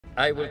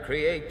I will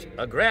create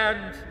a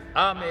grand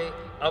army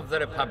of the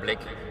Republic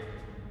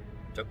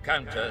to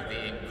counter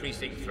the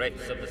increasing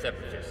threats of the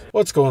Separatists.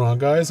 What's going on,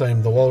 guys? I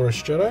am the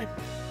Walrus Jedi,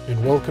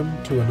 and welcome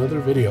to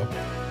another video.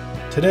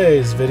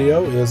 Today's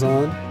video is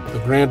on the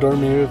Grand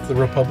Army of the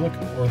Republic,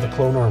 or the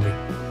Clone Army.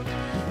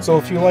 So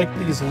if you like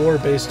these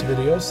lore-based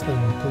videos,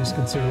 then please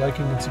consider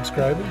liking and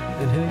subscribing,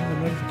 and hitting the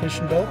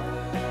notification bell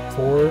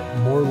for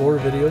more lore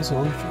videos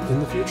in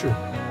the future.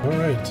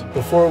 Alright,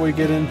 before we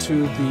get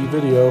into the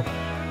video,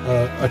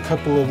 a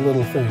couple of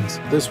little things.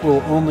 This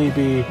will only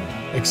be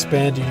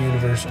expanded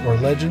universe or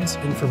legends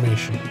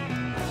information,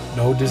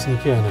 no Disney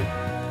canon.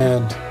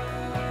 And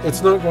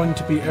it's not going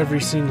to be every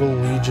single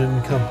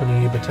legion,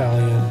 company,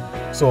 battalion,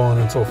 so on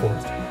and so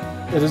forth.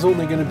 It is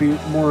only going to be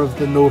more of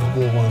the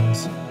notable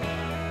ones.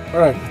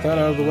 Alright, with that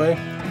out of the way,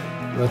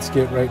 let's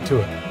get right to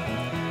it.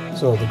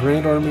 So, the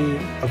Grand Army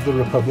of the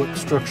Republic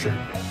structure.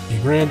 The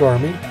Grand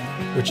Army,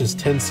 which is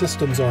 10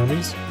 systems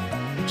armies,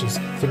 which is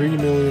 3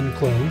 million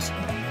clones,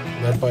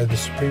 led by the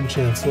Supreme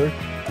Chancellor,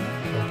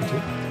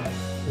 Palpatine.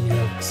 Then you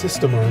have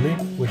System Army,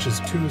 which is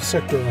 2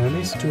 sector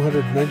armies,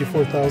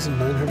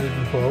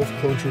 294,912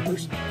 clone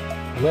troopers,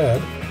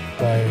 led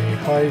by a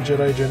High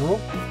Jedi General.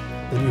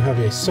 Then you have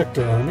a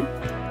Sector Army,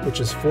 which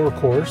is 4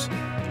 corps,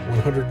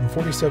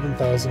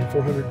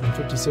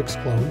 147,456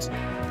 clones,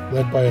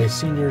 led by a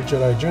Senior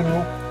Jedi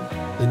General.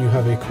 Then you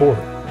have a Corps,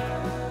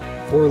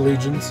 4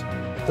 legions,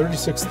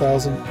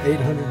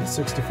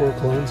 36,864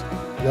 clones,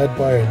 led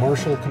by a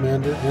Marshal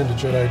Commander and a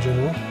Jedi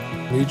General.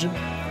 Legion,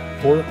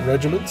 4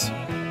 regiments,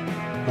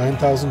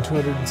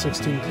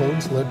 9,216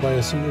 clones, led by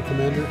a Senior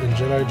Commander and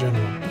Jedi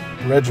General.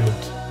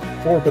 Regiment,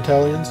 4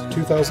 battalions,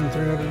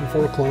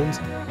 2,304 clones,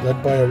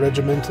 led by a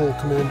Regimental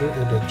Commander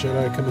and a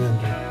Jedi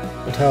Commander.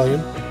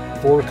 Battalion,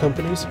 4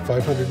 companies,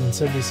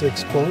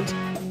 576 clones,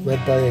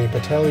 led by a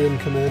Battalion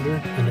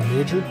Commander and a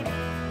Major.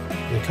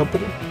 A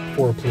company,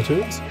 4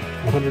 platoons,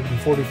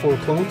 144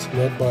 clones,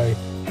 led by a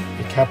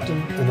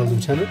Captain and a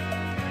Lieutenant.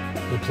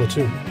 A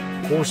platoon,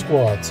 4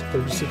 squads,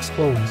 36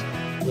 clones,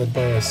 led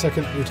by a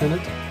Second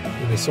Lieutenant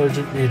and a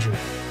Sergeant Major.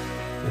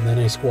 And then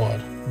a squad,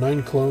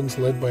 9 clones,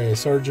 led by a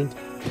Sergeant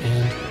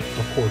and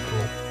a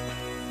Corporal.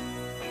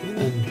 And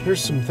then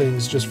here's some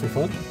things just for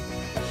fun.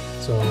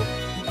 So,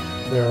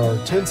 there are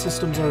 10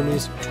 systems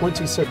armies,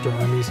 20 sector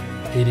armies,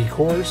 80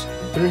 corps,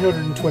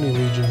 320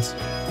 legions,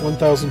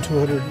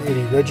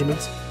 1,280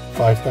 regiments,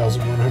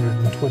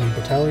 5,120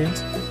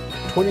 battalions,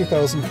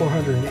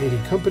 20,480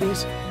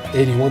 companies,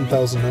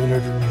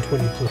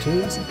 81,920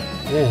 platoons,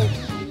 and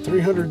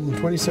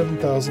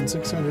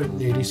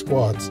 327,680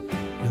 squads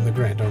in the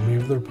Grand Army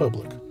of the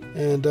Republic.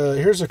 And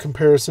here's a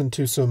comparison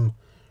to some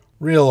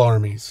real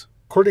armies.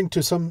 According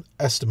to some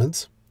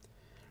estimates,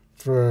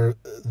 for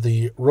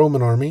the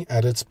Roman army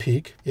at its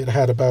peak, it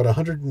had about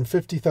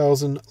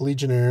 150,000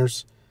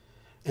 legionnaires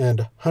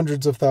and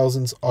hundreds of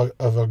thousands of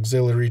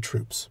auxiliary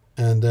troops.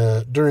 And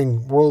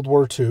during World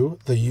War II,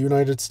 the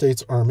United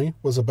States Army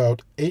was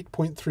about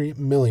 8.3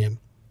 million.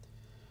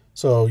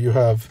 So you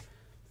have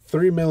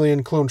 3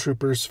 million clone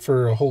troopers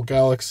for a whole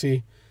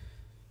galaxy,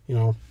 you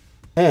know.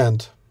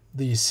 And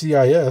the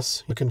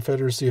CIS, the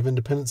Confederacy of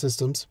Independent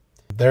Systems,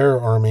 their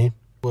army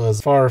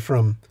was far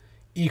from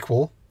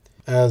equal,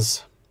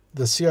 as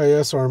the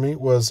CIS army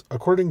was,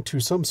 according to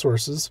some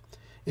sources,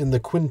 in the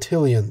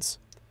quintillions.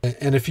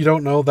 And if you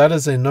don't know, that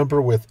is a number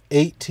with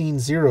 18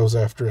 zeros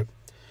after it.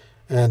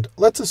 And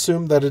let's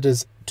assume that it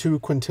is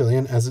 2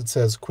 quintillion, as it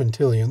says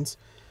quintillions.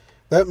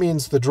 That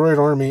means the droid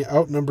army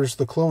outnumbers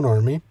the clone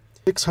army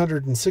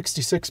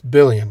 666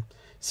 billion,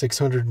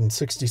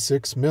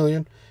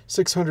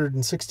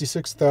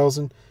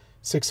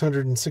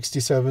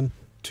 666,666,667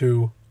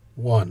 to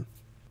 1.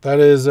 That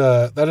is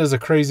a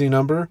crazy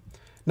number.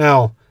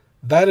 Now,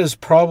 that is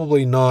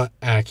probably not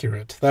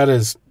accurate. That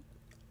is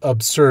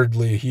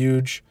absurdly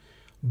huge.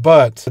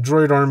 But the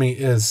droid army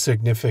is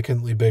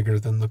significantly bigger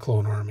than the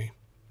clone army.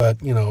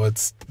 But, you know,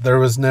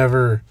 there's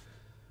no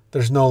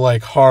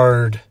like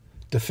hard,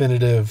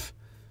 definitive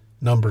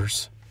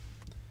numbers,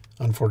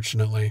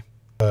 unfortunately.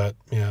 But,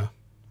 yeah,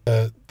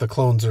 the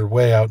clones are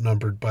way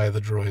outnumbered by the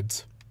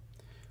droids.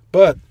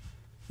 But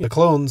the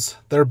clones,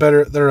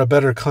 they're a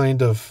better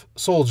kind of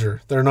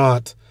soldier. They're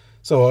not,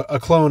 so a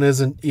clone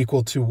isn't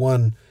equal to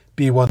one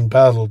B1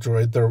 battle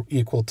droid. They're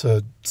equal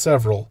to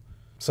several.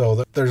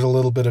 So there's a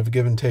little bit of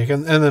give and take.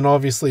 And then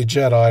obviously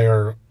Jedi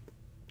are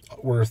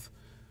worth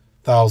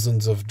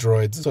thousands of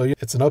droids. So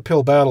it's an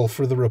uphill battle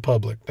for the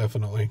Republic,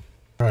 definitely.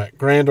 All right,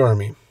 Grand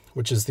Army,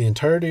 which is the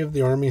entirety of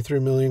the army, 3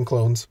 million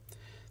clones.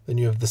 Then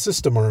you have the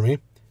System Army,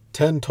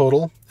 10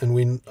 total, and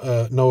we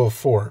know of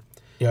 4.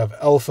 You have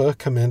Alpha,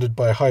 commanded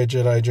by High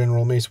Jedi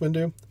General Mace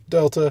Windu,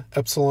 Delta,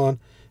 Epsilon,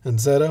 and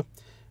Zeta.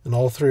 And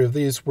all 3 of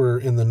these were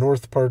in the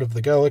north part of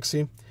the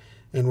galaxy,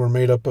 and were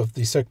made up of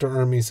the sector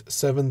armies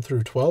 7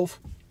 through 12.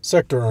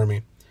 Sector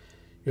Army.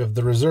 You have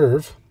the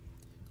Reserve,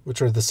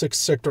 which are the 6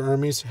 sector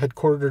armies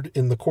headquartered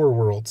in the core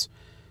worlds.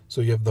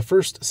 So you have the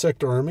 1st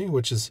Sector Army,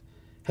 which is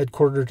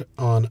headquartered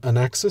on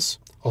Anaxis,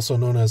 also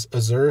known as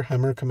Azure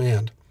Hammer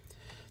Command.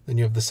 Then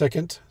you have the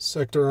 2nd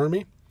Sector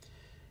Army,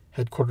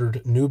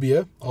 headquartered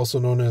Nubia, also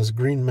known as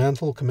Green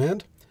Mantle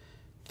Command.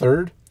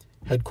 3rd,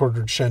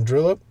 headquartered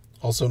Chandrila,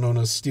 also known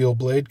as Steel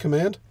Blade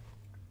Command.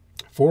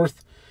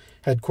 4th,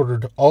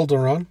 headquartered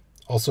Alderaan,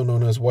 also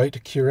known as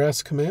White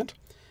Cuirass Command.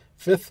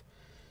 5th,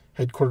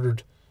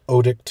 headquartered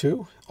Odic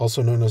II,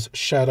 also known as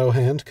Shadow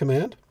Hand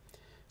Command.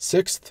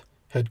 6th,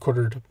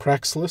 headquartered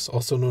Praxis,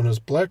 also known as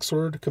Black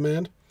Sword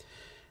Command.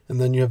 And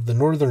then you have the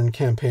Northern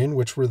Campaign,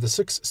 which were the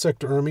 6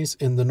 sector armies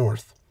in the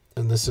north.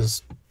 And this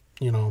is,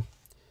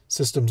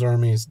 Systems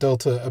Armies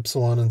Delta,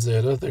 Epsilon, and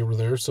Zeta. They were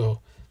there.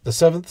 So the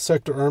 7th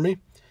Sector Army,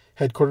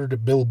 headquartered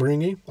at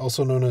Bilbringi,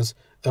 also known as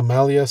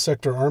Amalia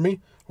Sector Army,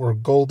 or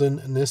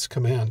Golden Nis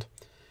Command.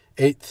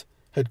 8th,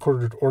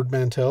 headquartered Ord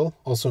Mantell,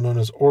 also known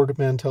as Ord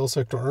Mantell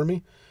Sector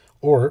Army,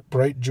 or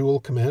Bright Jewel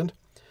Command.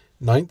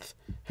 9th,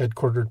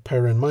 headquartered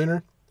Perrin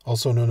Minor,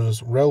 also known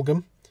as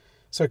Relgam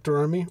Sector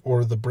Army,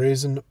 or the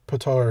Brazen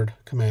Petard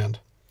Command.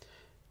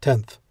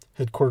 10th,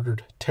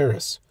 headquartered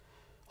Terrace,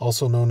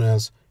 also known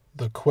as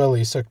the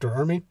Quelly Sector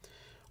Army,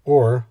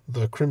 or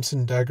the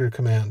Crimson Dagger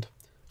Command.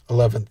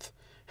 11th,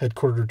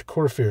 headquartered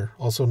Corfir,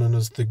 also known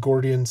as the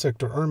Gordian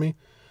Sector Army,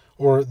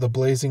 or the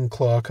Blazing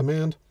Claw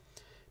Command.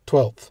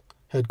 12th,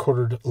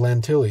 headquartered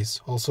Lantilles,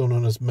 also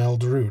known as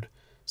Maldrude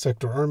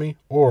Sector Army,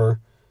 or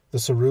the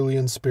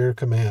Cerulean Spear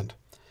Command.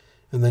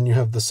 And then you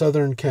have the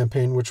Southern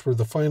Campaign, which were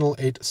the final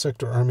 8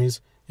 sector armies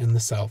in the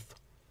south.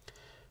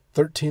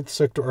 13th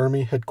Sector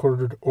Army,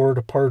 headquartered Ord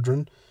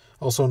Pardran,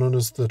 also known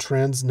as the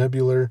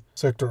Transnebular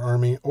Sector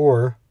Army,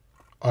 or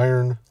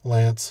Iron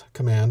Lance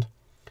Command.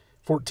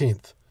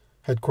 14th,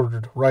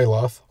 headquartered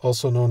Ryloth,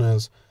 also known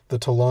as the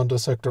Talonda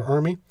Sector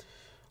Army,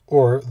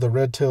 or the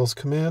Red Tails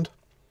Command.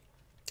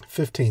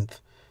 15th,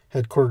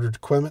 headquartered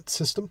Quemet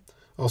System,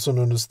 also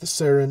known as the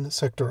Saren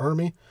Sector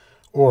Army,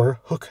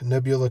 or Hook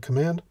Nebula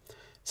Command.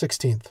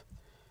 16th,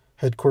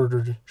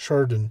 headquartered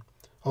Chardon,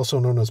 also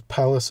known as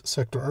Palace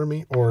Sector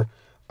Army, or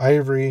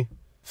Ivory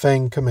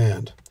Fang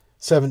Command.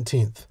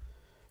 17th,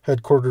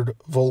 headquartered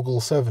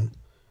Volgal 7,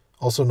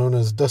 also known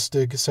as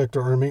Dustig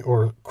Sector Army,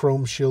 or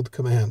Chrome Shield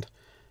Command.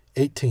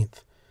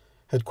 18th,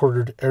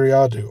 headquartered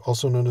Ariadu,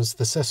 also known as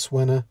the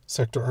Seswena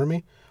Sector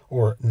Army,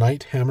 or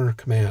Night Hammer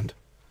Command.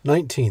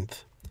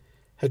 19th,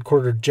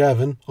 headquartered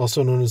Javin,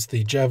 also known as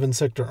the Javin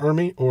Sector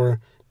Army, or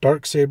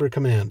Dark Saber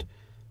Command.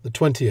 The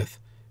 20th,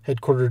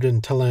 headquartered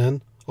in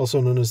Talan, also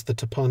known as the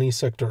Tapani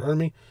Sector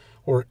Army,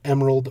 or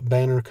Emerald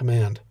Banner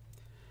Command.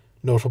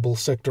 Notable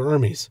sector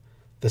armies: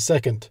 the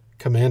 2nd,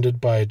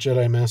 commanded by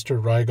Jedi Master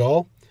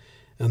Rygal,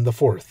 and the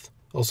 4th,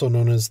 also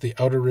known as the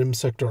Outer Rim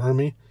Sector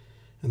Army,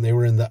 and they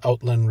were in the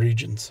Outland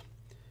regions.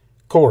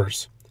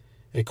 Corps.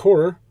 A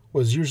corps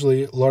was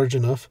usually large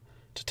enough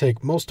to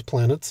take most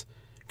planets,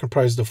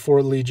 comprised of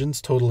 4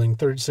 legions totaling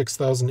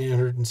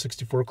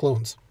 36,864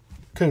 clones.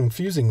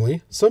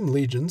 Confusingly, some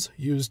legions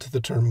used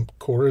the term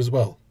corps as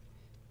well.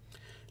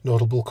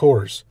 Notable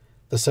corps: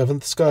 the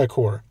 7th Sky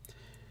Corps,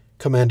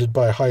 commanded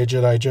by High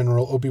Jedi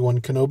General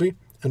Obi-Wan Kenobi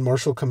and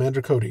Marshal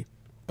Commander Cody.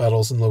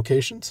 Battles and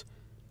locations: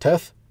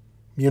 Teth,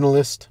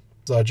 Munilist,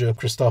 Zaja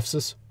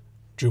Christophsis,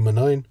 Juma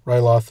 9,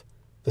 Ryloth,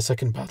 the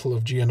Second Battle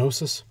of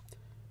Geonosis,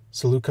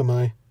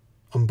 Seleucami,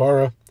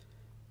 Umbara,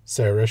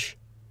 Sarish,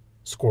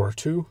 Squor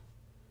 2,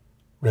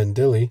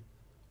 Rendili,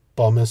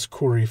 Bomis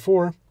Kuri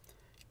 4,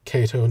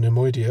 Cato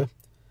Nemoidia,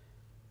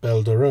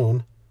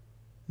 Beldaron,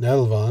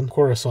 Nelvan,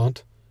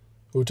 Coruscant,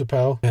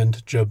 Utapau,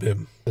 and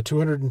Jabim. The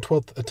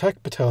 212th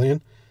Attack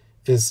Battalion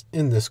is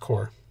in this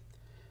corps.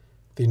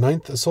 The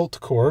 9th Assault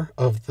Corps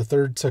of the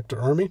 3rd Sector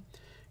Army,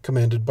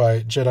 commanded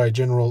by Jedi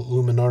General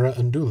Luminara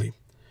Unduli.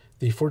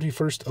 The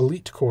 41st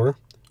Elite Corps,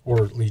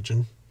 or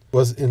Legion,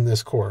 was in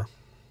this corps.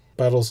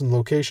 Battles and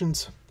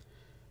locations: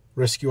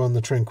 Rescue on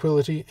the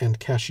Tranquility and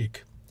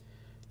Kashyyyk.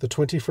 The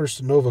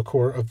 21st Nova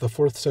Corps of the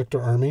 4th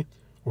Sector Army,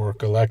 or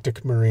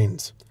Galactic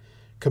Marines,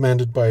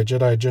 commanded by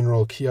Jedi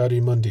General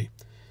Kiadi Mundi,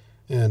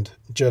 and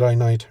Jedi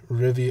Knight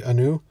Rivi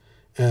Anu,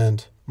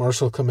 and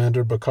Marshal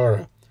Commander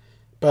Bakara.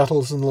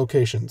 Battles and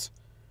locations: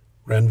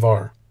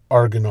 Renvar,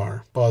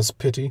 Argonar, Boz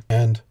Pitti,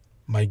 and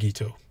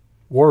Maigito.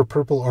 Wore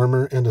purple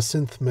armor and a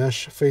synth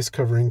mesh face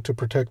covering to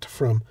protect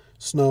from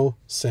snow,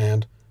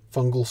 sand,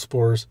 fungal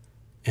spores,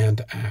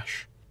 and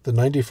ash. The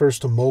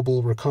 91st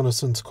Mobile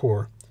Reconnaissance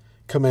Corps,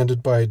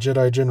 commanded by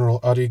Jedi General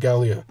Adi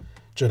Gallia,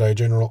 Jedi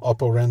General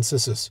Oppo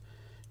Rancisis,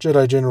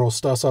 Jedi General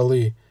Stas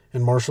Ali,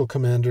 and Marshal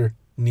Commander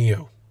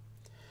Neo.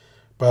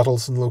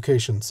 Battles and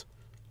locations: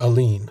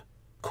 Aline,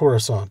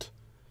 Coruscant,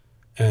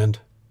 and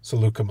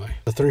Seleucami.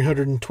 The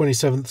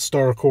 327th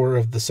Star Corps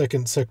of the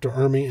 2nd Sector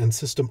Army and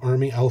System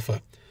Army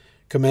Alpha,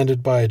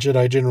 commanded by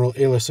Jedi General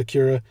Aayla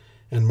Secura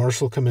and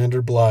Marshal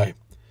Commander Bly.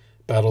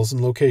 Battles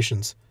and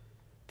locations: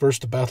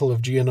 First Battle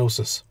of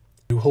Geonosis,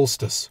 New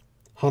Holstis,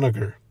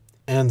 Honagar,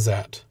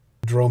 Anzat,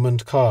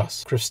 Dromund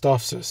Kaas,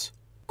 Christophsis,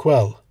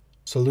 Quell,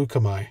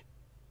 Seleucami,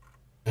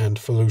 and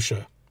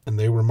Felucia, and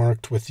they were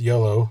marked with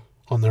yellow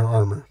on their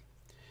armor.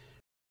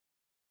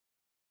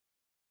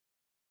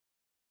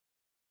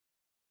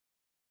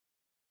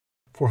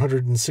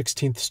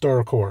 416th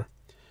Star Corps,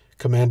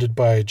 commanded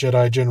by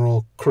Jedi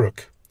General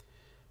Kruk.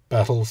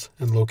 Battles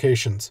and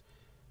locations.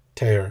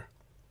 Tear.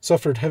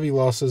 Suffered heavy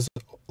losses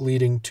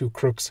leading to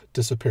Crook's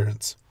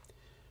disappearance.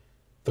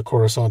 The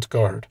Coruscant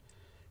Guard,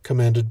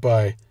 commanded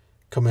by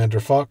Commander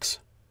Fox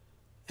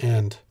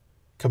and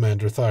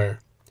Commander Thyre.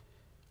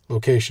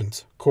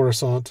 Locations: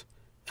 Coruscant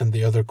and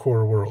the other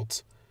core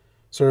worlds.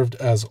 Served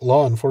as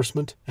law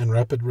enforcement and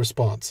rapid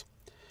response,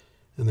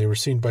 and they were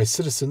seen by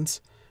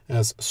citizens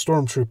as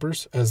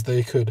stormtroopers, as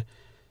they could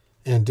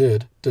and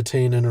did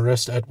detain and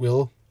arrest at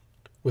will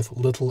with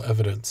little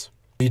evidence.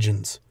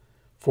 Legions: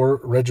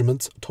 4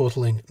 regiments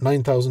totaling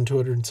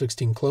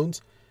 9,216 clones.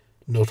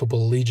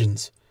 Notable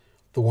legions: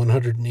 the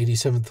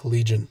 187th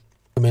Legion,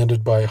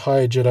 commanded by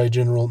High Jedi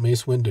General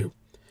Mace Windu.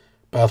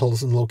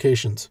 Battles and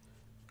locations: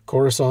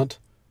 Coruscant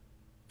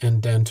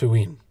and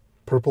Dantooine.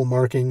 Purple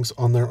markings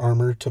on their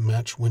armor to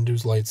match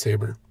Windu's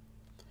lightsaber.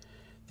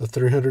 The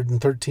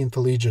 313th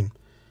Legion,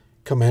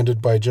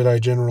 commanded by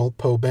Jedi General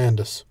Poe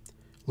Bandus.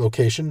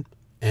 Location: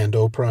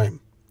 Ando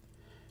Prime.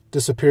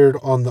 Disappeared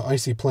on the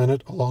icy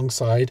planet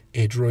alongside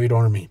a droid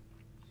army.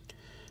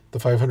 The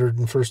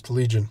 501st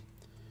Legion,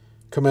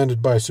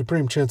 commanded by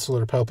Supreme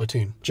Chancellor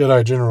Palpatine.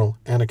 Jedi General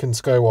Anakin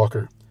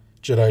Skywalker.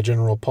 Jedi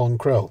General Pong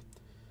Krell.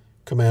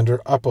 Commander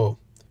Appo.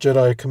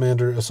 Jedi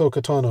Commander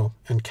Ahsoka Tano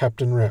and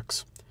Captain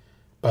Rex.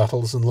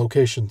 Battles and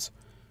locations: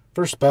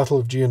 First Battle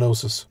of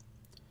Geonosis.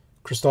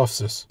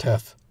 Christophsis,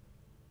 Teth.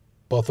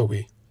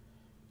 Bothawi.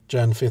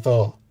 Jan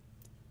Fethal.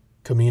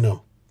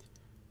 Camino.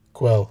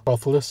 Quell,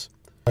 Protholis.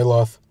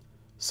 Iloth.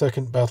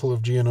 Second Battle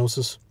of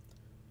Geonosis.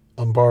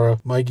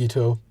 Umbara,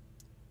 Maigito.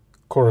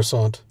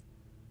 Coruscant.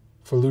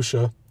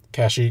 Felucia,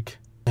 Kashyyyk,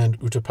 and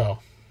Utapau.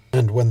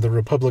 And when the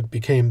Republic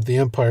became the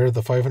Empire,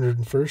 the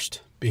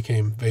 501st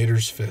became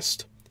Vader's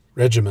Fist.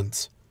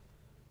 Regiments: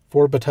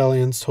 4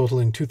 battalions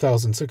totaling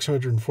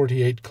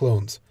 2,648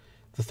 clones.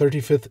 The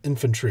 35th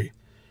Infantry,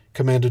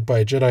 commanded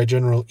by Jedi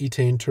General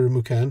Etain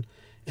Turmukan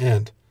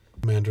and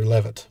Commander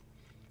Levitt.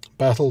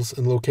 Battles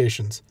and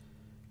locations: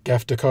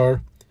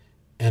 Gaftakar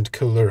and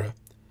Kalura.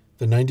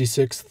 The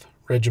 96th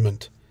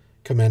Regiment,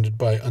 commanded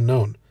by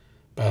Unknown.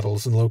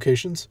 Battles and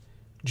locations: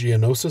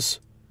 Geonosis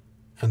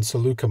and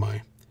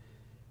Seleucami.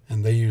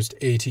 And they used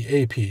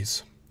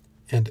AT-APs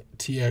and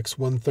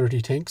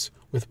TX-130 tanks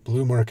with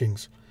blue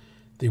markings.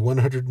 The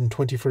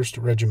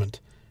 121st Regiment,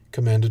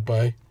 commanded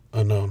by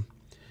Unknown.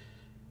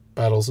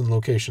 Battles and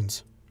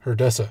locations: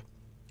 Herdessa.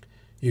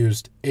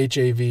 Used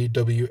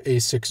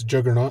HAVWA-6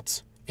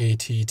 Juggernauts,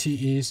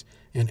 AT-TEs,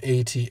 and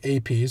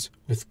AT-APs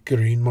with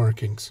green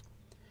markings.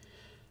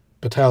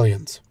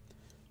 Battalions: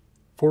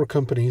 4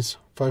 companies,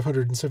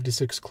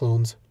 576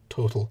 clones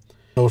total.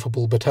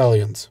 Notable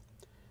battalions: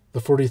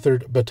 the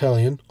 43rd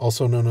Battalion,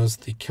 also known as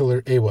the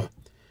Killer Awa,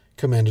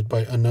 commanded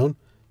by Unknown.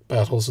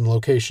 Battles and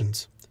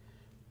locations: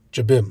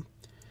 Jabim.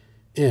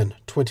 In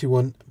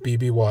 21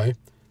 BBY,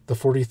 the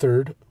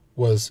 43rd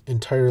was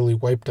entirely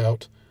wiped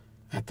out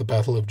at the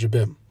Battle of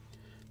Jabim.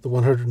 The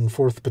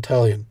 104th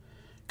Battalion,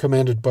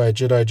 commanded by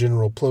Jedi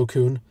General Plo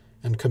Koon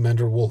and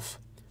Commander Wolf.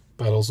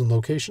 Battles and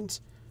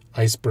locations: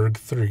 Iceberg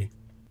 3.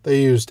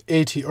 They used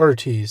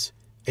AT-RTs,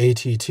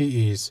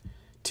 AT-TEs,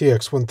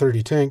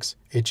 TX-130 tanks,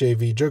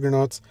 HAV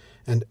Juggernauts,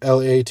 and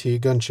LAT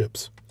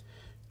gunships.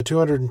 The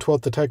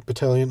 212th Attack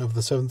Battalion of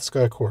the 7th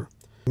Sky Corps,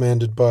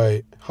 commanded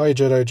by High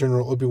Jedi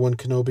General Obi-Wan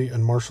Kenobi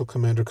and Marshal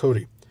Commander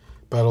Cody.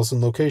 Battles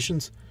and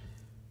locations: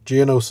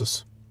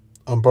 Geonosis,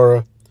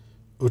 Umbara,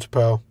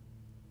 Utapau,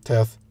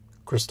 Teth,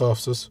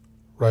 Christophsis,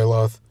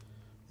 Ryloth,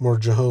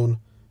 Morjahon,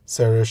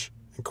 Sarish,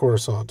 and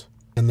Coruscant.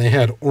 And they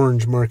had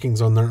orange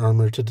markings on their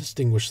armor to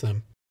distinguish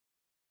them.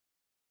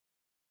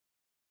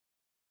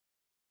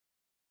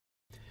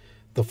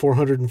 The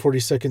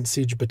 442nd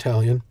Siege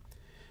Battalion,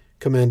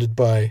 commanded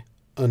by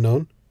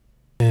Unknown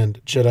and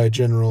Jedi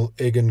General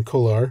Aegon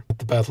Kolar at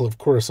the Battle of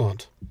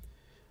Coruscant.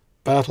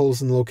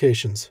 Battles and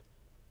locations: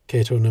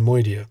 Cato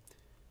Nemoidia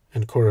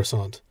and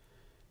Coruscant.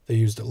 They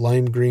used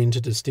lime green to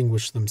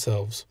distinguish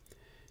themselves.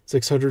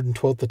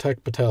 612th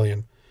Attack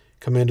Battalion,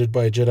 commanded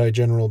by Jedi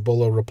General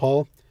Bola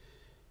Rapal,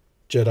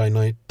 Jedi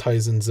Knight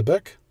Tyson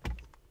Zebek,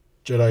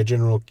 Jedi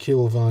General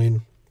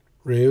Kilvine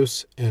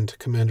Reus, and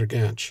Commander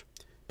Ganch.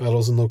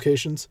 Battles and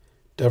locations: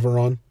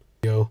 Deveron,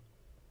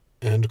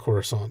 and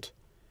Coruscant.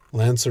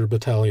 Lancer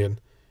Battalion,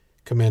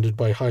 commanded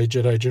by High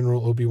Jedi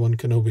General Obi-Wan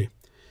Kenobi.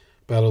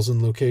 Battles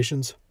and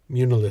locations: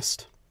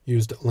 Munilist.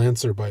 Used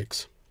Lancer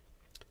bikes.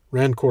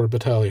 Rancor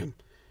Battalion,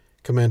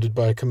 commanded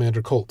by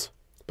Commander Colt.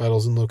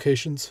 Battles and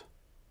locations: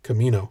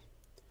 Camino.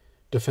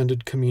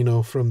 Defended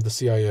Camino from the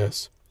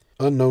CIS.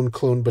 Unknown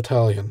Clone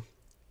Battalion,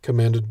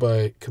 commanded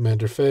by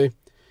Commander Fay.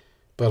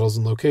 Battles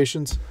and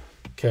locations: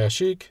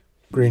 Kashyyyk.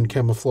 Green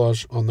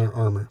camouflage on their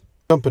armor.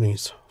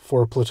 Companies: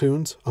 4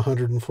 platoons,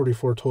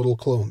 144 total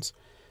clones.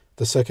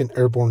 The 2nd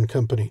Airborne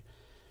Company,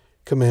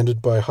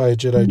 commanded by High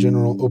Jedi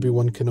General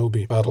Obi-Wan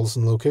Kenobi. Battles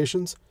and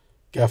locations: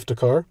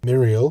 Gaftakar,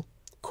 Miriel,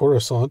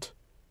 Coruscant,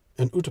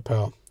 and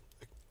Utapau.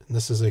 And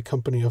this is a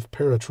company of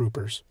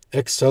paratroopers.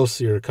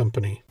 Excelsior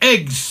Company.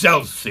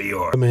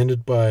 Excelsior!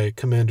 Commanded by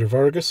Commander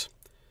Vargas.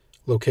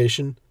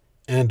 Location: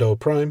 Ando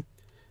Prime.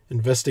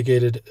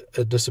 investigated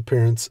a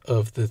disappearance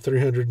of the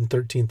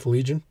 313th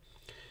Legion.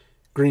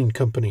 Green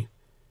Company,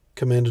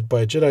 commanded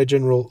by Jedi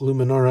General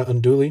Luminara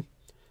Unduli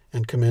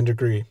and Commander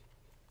Gree,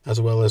 as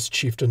well as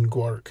Chieftain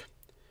Gwark.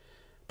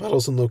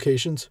 Battles and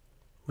locations,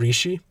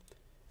 Rishi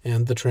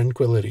and the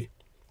Tranquility.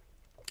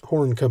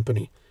 Horn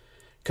Company,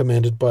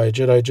 commanded by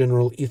Jedi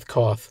General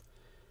Ethkoth.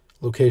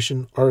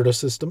 Location, Arda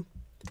System.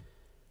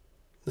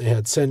 They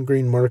had sand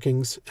green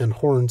markings and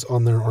horns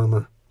on their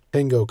armor.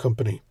 Tango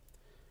Company,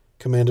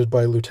 commanded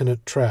by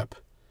Lieutenant Trapp,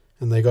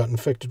 and they got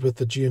infected with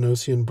the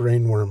Geonosian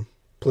brainworm.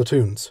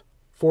 Platoons,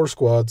 4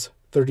 squads,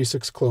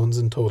 36 clones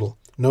in total.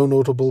 No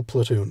notable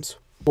platoons.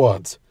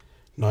 Squads,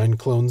 9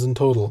 clones in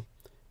total.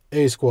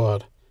 A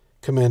Squad,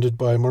 commanded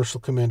by Marshal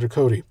Commander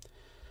Cody.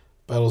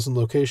 Battles and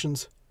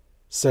locations,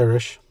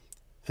 Sarish,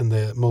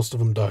 and most of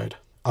them died.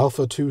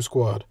 Alpha 2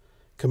 Squad,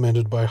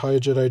 commanded by High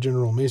Jedi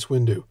General Mace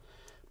Windu.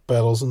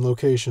 Battles and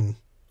location,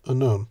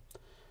 unknown.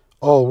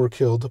 All were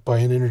killed by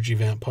an energy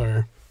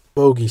vampire.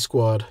 Bogey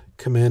Squad,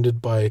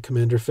 commanded by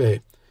Commander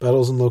Faye.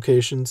 Battles and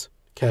locations,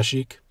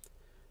 Kashyyyk.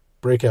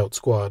 Breakout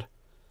Squad,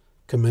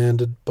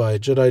 commanded by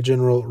Jedi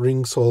General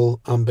Ring Sol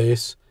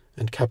Ambase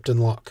and Captain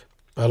Locke.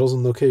 Battles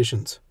and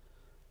locations,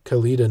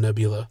 Khalida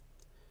Nebula,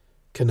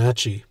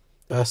 Kanachi,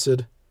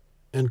 Basid,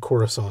 and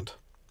Coruscant.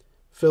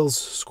 Phil's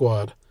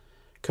Squad,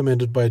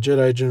 commanded by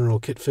Jedi General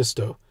Kit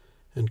Fisto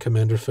and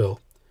Commander Phil.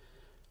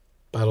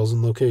 Battles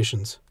and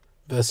locations,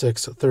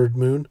 Vessex Third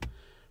Moon,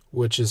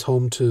 which is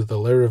home to the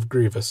Lair of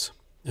Grievous,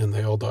 and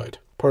they all died.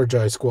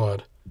 Parjai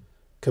Squad,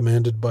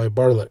 commanded by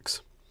Barlex.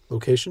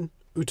 Location,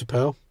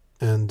 Utapau,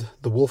 and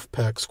the Wolf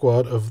Pack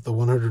Squad of the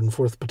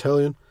 104th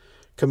Battalion,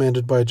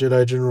 commanded by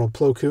Jedi General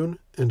Plo Koon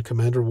and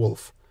Commander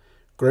Wolf.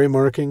 Gray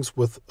markings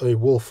with a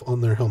wolf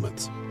on their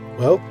helmets.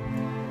 Well,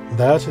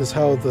 that is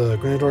how the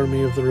Grand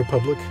Army of the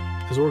Republic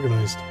is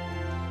organized.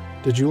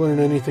 Did you learn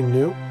anything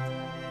new?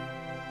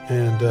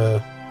 And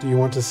do you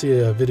want to see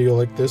a video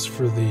like this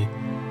for the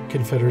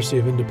Confederacy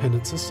of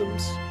Independent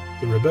Systems,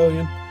 the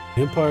Rebellion,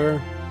 the Empire,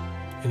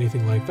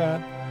 anything like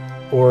that?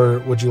 Or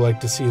would you like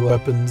to see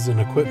weapons and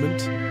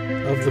equipment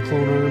of the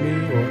Clone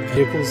Army or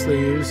vehicles they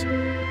use?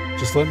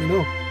 Just let me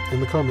know in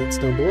the comments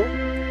down below.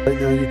 Right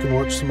now you can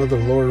watch some other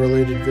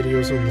lore-related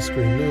videos on the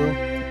screen now.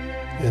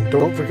 And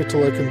don't forget to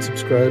like and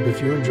subscribe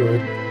if you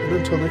enjoyed. And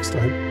until next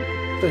time,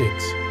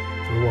 thanks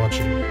for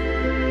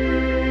watching.